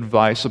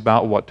advice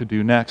about what to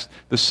do next.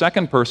 The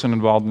second person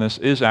involved in this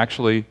is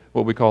actually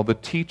what we call the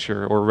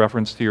teacher, or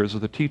referenced here as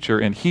the teacher.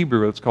 In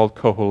Hebrew, it's called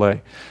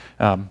Koheleh.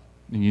 And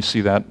you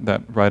see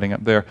that writing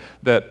up there.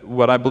 That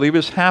what I believe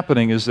is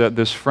happening is that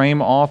this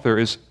frame author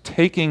is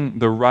taking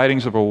the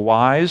writings of a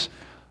wise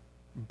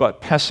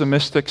but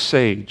pessimistic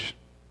sage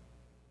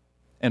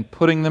and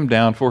putting them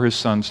down for his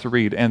sons to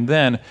read. And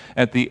then,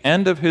 at the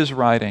end of his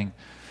writing,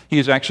 he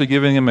is actually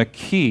giving them a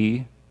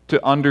key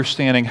to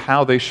understanding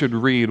how they should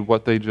read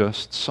what they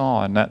just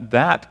saw. And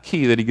that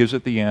key that he gives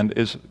at the end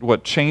is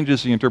what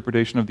changes the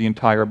interpretation of the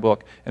entire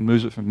book and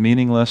moves it from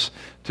meaningless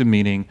to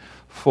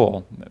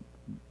meaningful.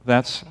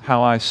 That's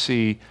how I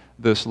see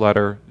this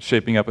letter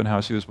shaping up and how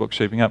I see this book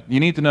shaping up. You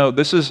need to know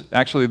this is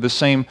actually the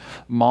same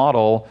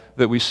model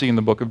that we see in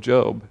the book of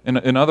Job.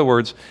 In other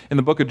words, in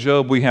the book of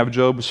Job, we have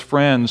Job's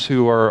friends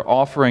who are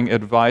offering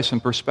advice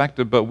and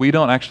perspective, but we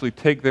don't actually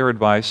take their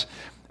advice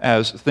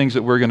as things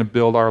that we're going to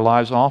build our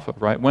lives off of,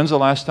 right? When's the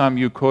last time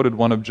you quoted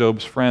one of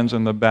Job's friends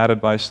and the bad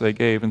advice they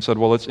gave and said,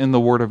 well, it's in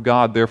the Word of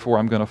God, therefore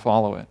I'm going to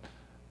follow it?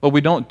 Well,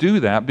 we don't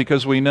do that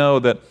because we know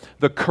that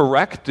the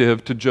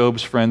corrective to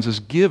Job's friends is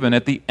given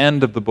at the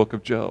end of the book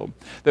of Job.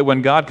 That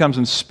when God comes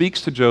and speaks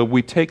to Job,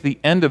 we take the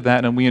end of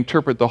that and we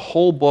interpret the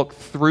whole book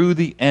through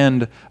the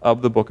end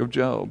of the book of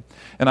Job.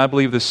 And I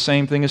believe the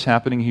same thing is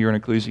happening here in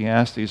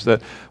Ecclesiastes,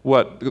 that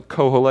what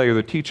Koheleh, or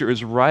the teacher,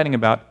 is writing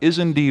about is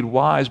indeed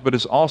wise, but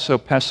is also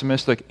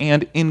pessimistic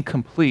and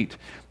incomplete,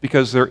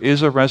 because there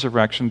is a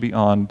resurrection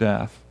beyond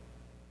death.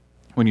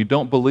 When you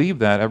don't believe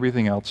that,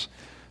 everything else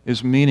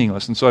is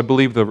meaningless. And so I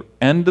believe the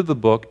end of the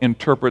book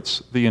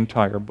interprets the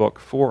entire book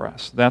for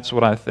us. That's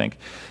what I think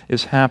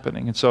is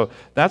happening. And so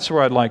that's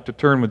where I'd like to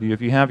turn with you.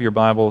 If you have your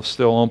Bible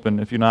still open,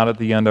 if you're not at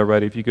the end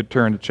already, if you could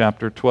turn to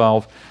chapter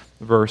 12,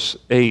 verse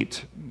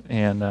 8,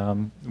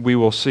 and we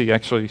will see,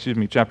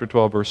 chapter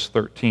 12, verse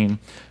 13.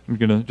 I'm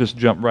going to just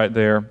jump right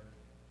there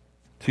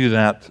to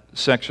that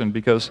section,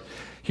 because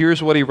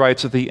here's what he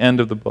writes at the end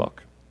of the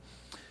book.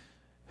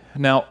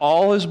 Now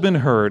all has been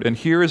heard, and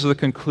here is the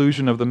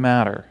conclusion of the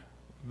matter.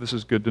 This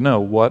is good to know.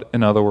 What,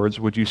 in other words,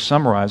 would you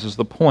summarize as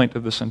the point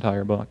of this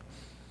entire book?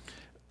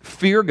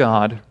 Fear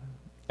God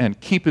and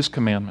keep His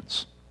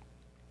commandments,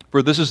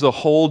 for this is the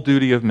whole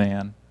duty of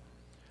man.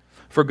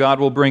 For God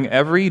will bring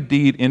every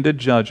deed into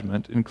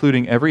judgment,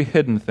 including every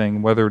hidden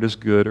thing, whether it is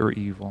good or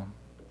evil.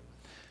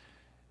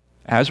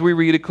 As we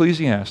read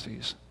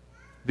Ecclesiastes,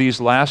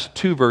 these last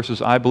two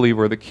verses, I believe,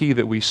 are the key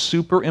that we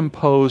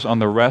superimpose on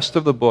the rest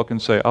of the book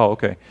and say, oh,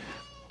 okay,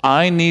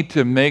 I need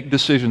to make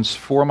decisions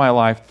for my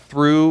life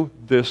through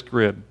this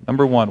grid.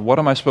 Number one, what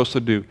am I supposed to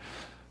do?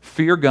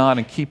 Fear God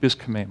and keep His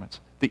commandments.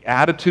 The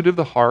attitude of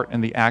the heart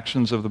and the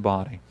actions of the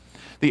body.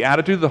 The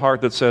attitude of the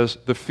heart that says,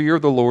 the fear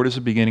of the Lord is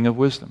the beginning of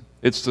wisdom.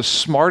 It's the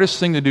smartest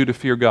thing to do to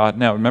fear God.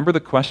 Now, remember the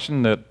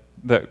question that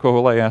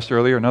Kohole asked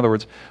earlier? In other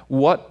words,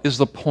 what is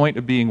the point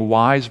of being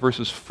wise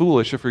versus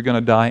foolish if you're going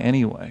to die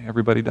anyway?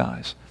 Everybody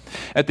dies.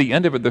 At the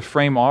end of it, the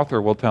frame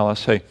author will tell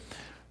us, hey,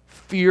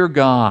 fear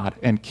God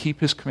and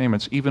keep His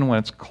commandments even when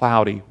it's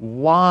cloudy.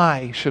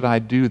 Why should I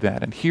do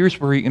that? And here's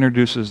where he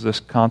introduces this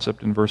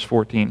concept in verse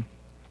 14.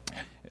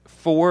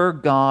 For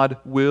God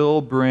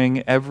will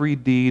bring every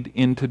deed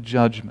into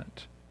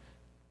judgment,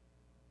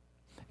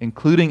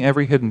 including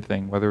every hidden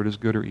thing, whether it is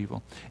good or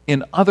evil.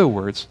 In other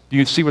words, do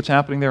you see what's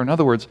happening there? In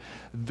other words,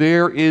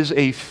 there is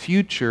a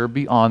future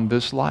beyond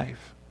this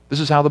life. This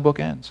is how the book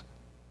ends.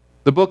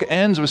 The book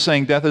ends with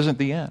saying death isn't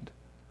the end.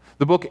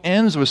 The book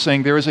ends with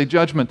saying there is a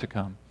judgment to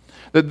come.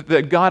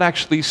 That God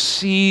actually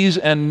sees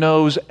and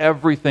knows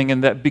everything,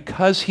 and that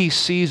because He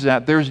sees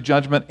that, there's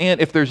judgment.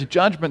 And if there's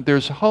judgment,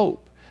 there's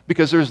hope,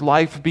 because there's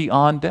life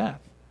beyond death.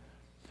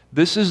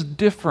 This is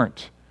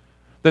different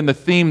than the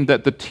theme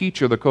that the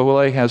teacher, the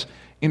Kohole, has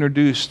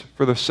introduced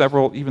for the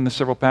several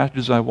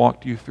passages I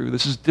walked you through.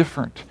 This is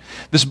different.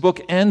 This book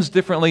ends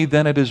differently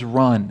than it is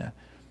run.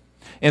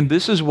 And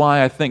this is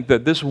why I think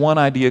that this one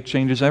idea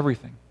changes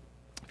everything.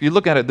 If you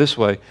look at it this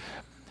way,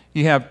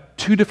 you have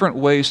two different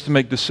ways to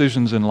make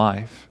decisions in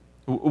life.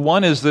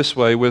 One is this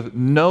way, with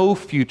no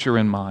future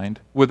in mind,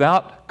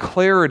 without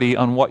clarity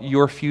on what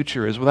your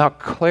future is, without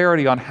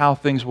clarity on how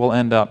things will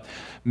end up.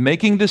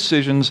 Making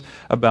decisions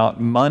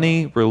about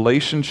money,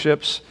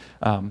 relationships,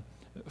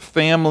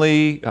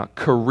 family,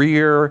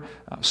 career,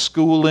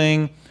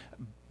 schooling,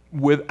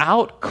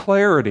 without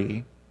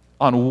clarity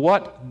on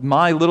what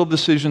my little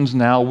decisions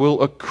now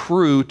will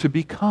accrue to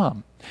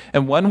become.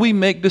 And when we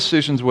make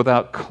decisions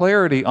without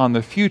clarity on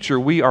the future,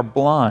 we are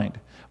blind.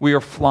 We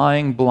are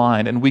flying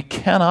blind, and we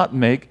cannot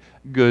make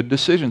good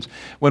decisions.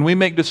 When we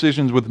make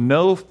decisions with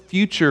no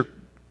future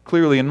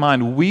clearly in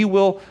mind, we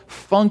will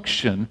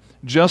function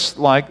just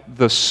like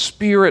the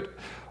spirit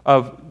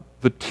of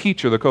the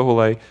teacher, the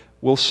Kohole,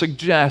 will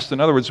suggest. In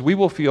other words, we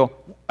will feel,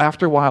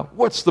 after a while,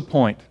 what's the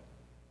point?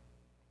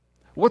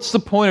 What's the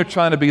point of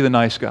trying to be the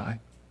nice guy?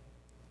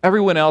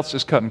 Everyone else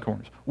is cutting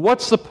corners.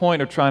 What's the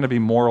point of trying to be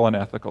moral and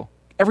ethical?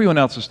 Everyone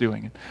else is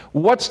doing it.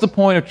 What's the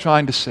point of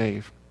trying to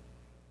save?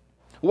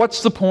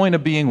 What's the point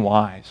of being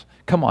wise?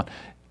 Come on.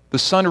 The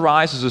sun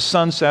rises, the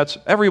sun sets,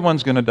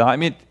 everyone's going to die. I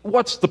mean,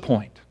 what's the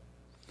point?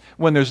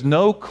 When there's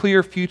no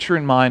clear future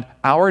in mind,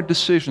 our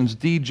decisions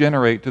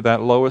degenerate to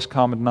that lowest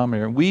common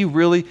denominator. We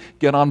really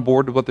get on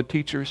board with what the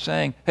teacher is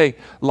saying. Hey,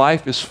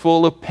 life is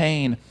full of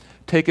pain.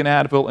 Take an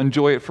Advil,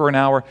 enjoy it for an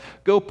hour.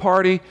 Go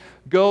party,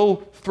 go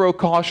throw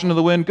caution to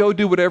the wind, go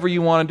do whatever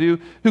you want to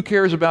do. Who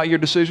cares about your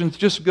decisions?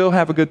 Just go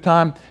have a good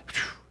time.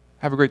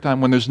 Have a great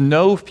time. When there's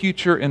no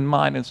future in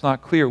mind, it's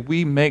not clear,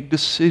 we make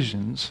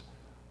decisions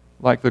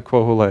like the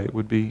Kohole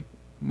would be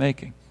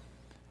making.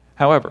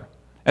 However,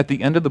 at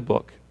the end of the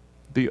book,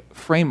 the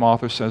frame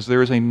author says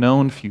there is a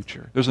known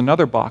future. There's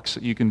another box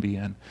that you can be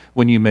in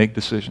when you make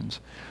decisions.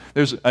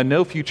 There's a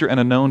no future and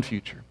a known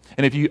future.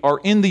 And if you are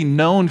in the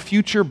known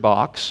future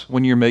box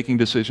when you're making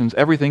decisions,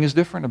 everything is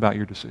different about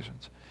your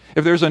decisions.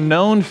 If there's a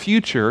known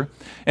future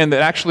and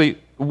that actually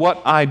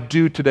what I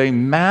do today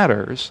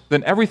matters,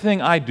 then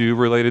everything I do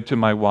related to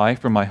my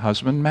wife or my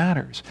husband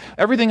matters.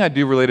 Everything I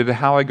do related to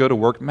how I go to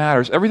work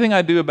matters. Everything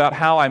I do about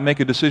how I make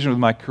a decision with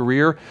my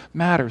career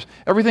matters.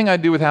 Everything I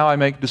do with how I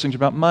make decisions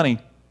about money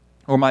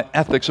or my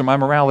ethics or my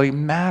morality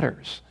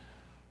matters.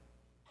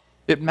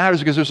 It matters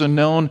because there's a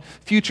known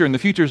future, and the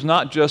future is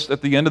not just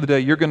at the end of the day,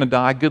 you're going to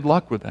die. Good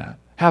luck with that.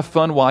 Have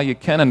fun while you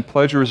can, and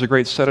pleasure is a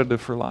great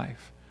sedative for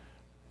life.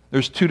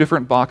 There's two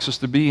different boxes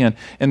to be in,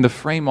 and the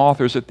frame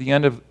author's at the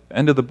end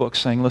of the book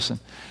saying, listen,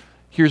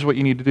 here's what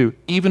you need to do.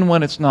 Even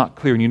when it's not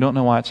clear and you don't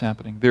know why it's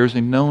happening, there's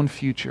a known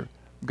future.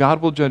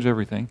 God will judge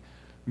everything,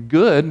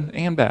 good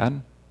and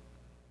bad.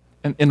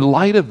 And in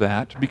light of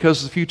that,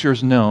 because the future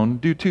is known,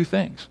 do two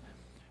things.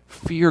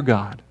 Fear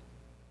God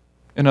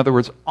In other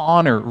words,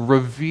 honor,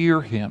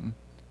 revere him,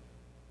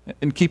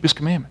 and keep his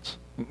commandments.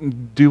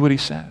 Do what he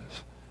says.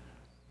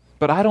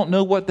 But I don't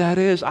know what that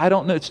is. I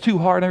don't know. It's too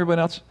hard. Everybody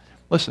else.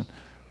 Listen,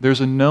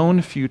 there's a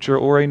known future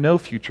or a no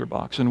future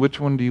box. And which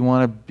one do you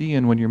want to be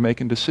in when you're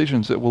making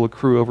decisions that will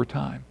accrue over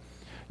time?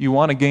 You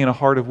want to gain a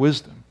heart of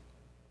wisdom.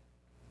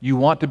 You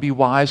want to be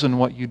wise in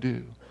what you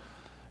do.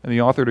 And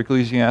the author of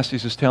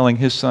Ecclesiastes is telling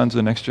his sons,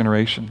 the next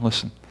generation,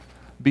 listen,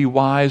 be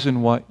wise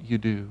in what you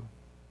do.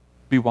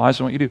 Be wise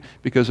in what you do,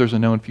 because there's a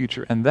known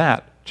future. And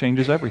that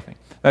changes everything.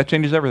 That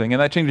changes everything.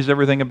 And that changes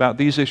everything about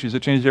these issues.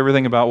 It changes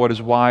everything about what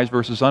is wise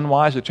versus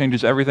unwise. It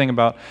changes everything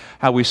about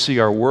how we see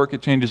our work.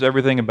 It changes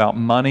everything about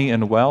money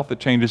and wealth. It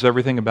changes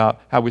everything about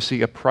how we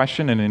see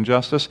oppression and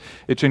injustice.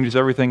 It changes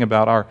everything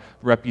about our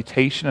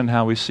reputation and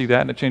how we see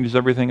that. And it changes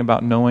everything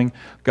about knowing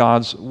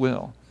God's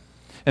will.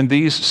 And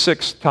these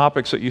 6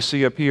 topics that you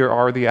see up here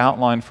are the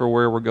outline for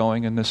where we're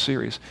going in this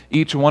series.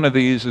 Each one of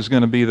these is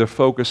going to be the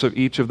focus of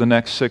each of the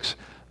next 6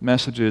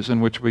 messages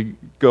in which we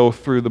go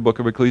through the book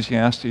of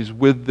Ecclesiastes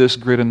with this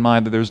grid in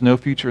mind, that there's no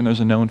future and there's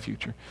a known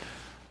future.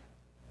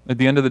 At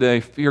the end of the day,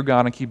 fear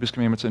God and keep his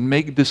commandments and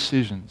make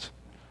decisions.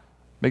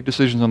 Make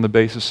decisions on the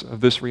basis of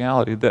this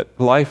reality that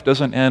life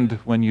doesn't end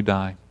when you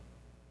die.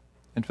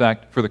 In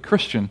fact, for the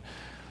Christian,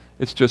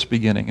 it's just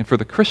beginning. And for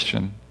the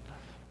Christian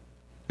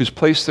who's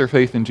placed their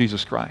faith in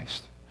Jesus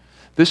Christ,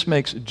 this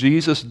makes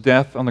Jesus'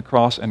 death on the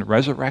cross and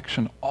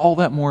resurrection all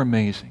that more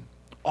amazing,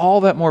 all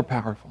that more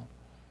powerful.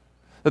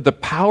 That the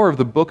power of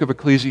the book of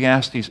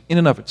Ecclesiastes in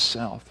and of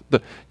itself,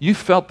 you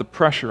felt the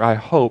pressure, I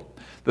hope,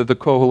 that the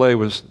Koheleh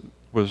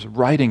was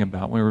writing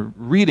about. We were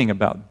reading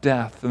about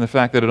death and the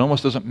fact that it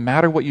almost doesn't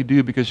matter what you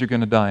do because you're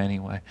going to die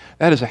anyway.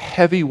 That is a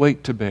heavy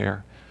weight to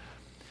bear.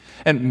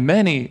 And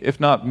many,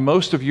 if not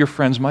most of your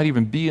friends might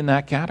even be in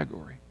that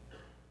category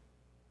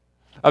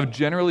of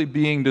generally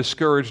being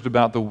discouraged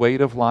about the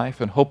weight of life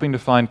and hoping to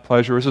find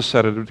pleasure as a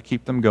sedative to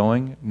keep them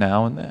going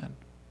now and then,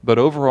 but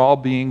overall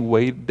being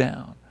weighed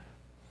down.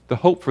 The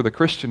hope for the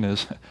Christian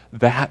is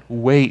that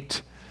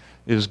weight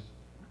is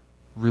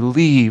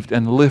relieved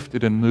and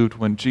lifted and moved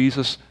when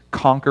Jesus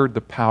conquered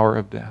the power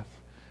of death.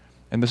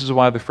 And this is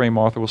why the frame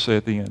author will say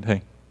at the end,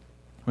 hey,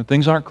 when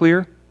things aren't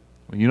clear,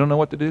 when you don't know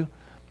what to do,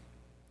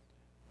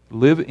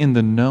 live in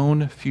the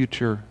known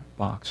future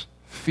box.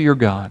 Fear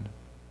God.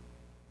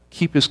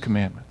 Keep his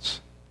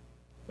commandments.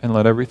 And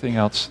let everything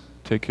else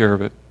take care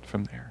of it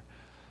from there.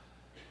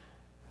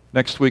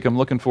 Next week, I'm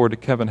looking forward to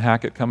Kevin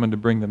Hackett coming to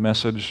bring the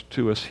message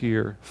to us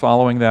here.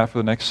 Following that, for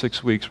the next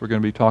 6 weeks, we're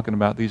going to be talking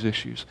about these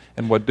issues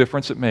and what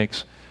difference it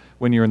makes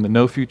when you're in the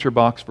no future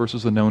box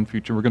versus the known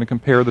future. We're going to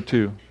compare the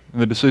two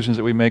and the decisions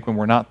that we make when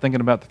we're not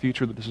thinking about the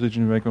future, the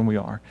decisions we make when we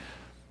are.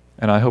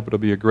 And I hope it'll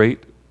be a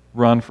great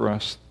run for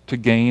us to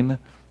gain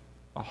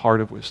a heart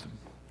of wisdom.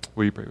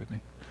 Will you pray with me?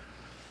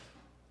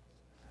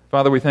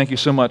 Father, we thank you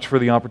so much for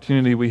the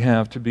opportunity we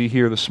have to be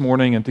here this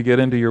morning and to get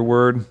into your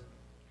word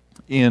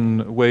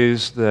in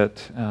ways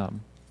that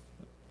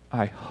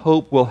I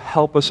hope will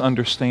help us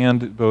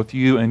understand both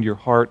you and your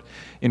heart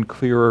in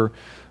clearer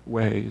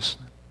ways.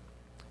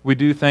 We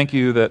do thank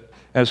you that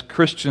as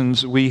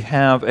Christians we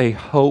have a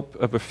hope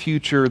of a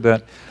future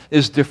that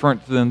is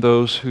different than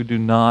those who do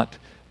not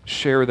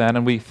share that.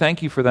 And we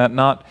thank you for that,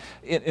 not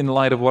in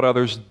light of what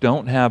others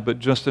don't have, but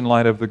just in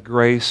light of the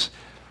grace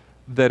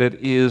that it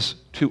is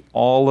to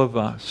all of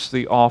us,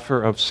 the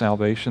offer of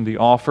salvation, the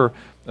offer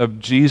of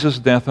Jesus'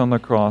 death on the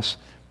cross,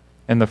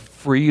 and the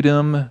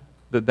freedom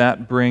that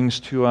that brings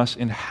to us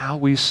in how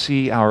we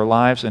see our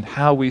lives and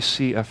how we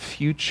see a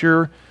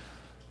future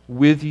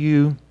with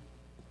you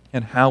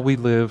and how we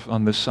live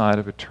on this side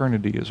of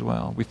eternity as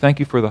well. We thank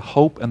you for the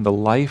hope and the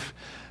life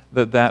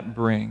that that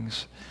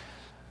brings.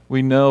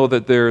 We know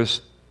that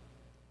there's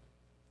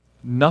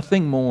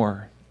nothing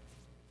more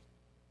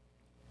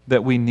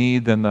that we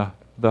need than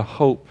the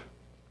hope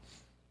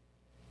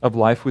of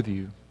life with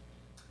you.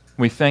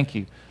 We thank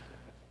you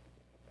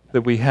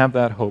that we have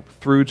that hope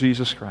through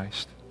Jesus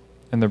Christ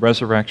and the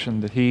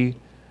resurrection that he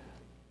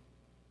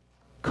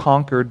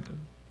conquered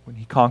when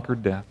he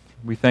conquered death.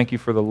 We thank you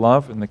for the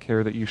love and the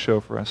care that you show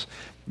for us.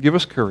 Give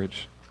us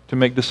courage to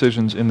make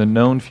decisions in the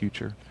known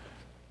future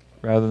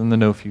rather than the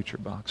no future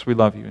box. We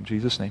love you. In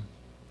Jesus' name,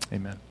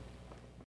 amen.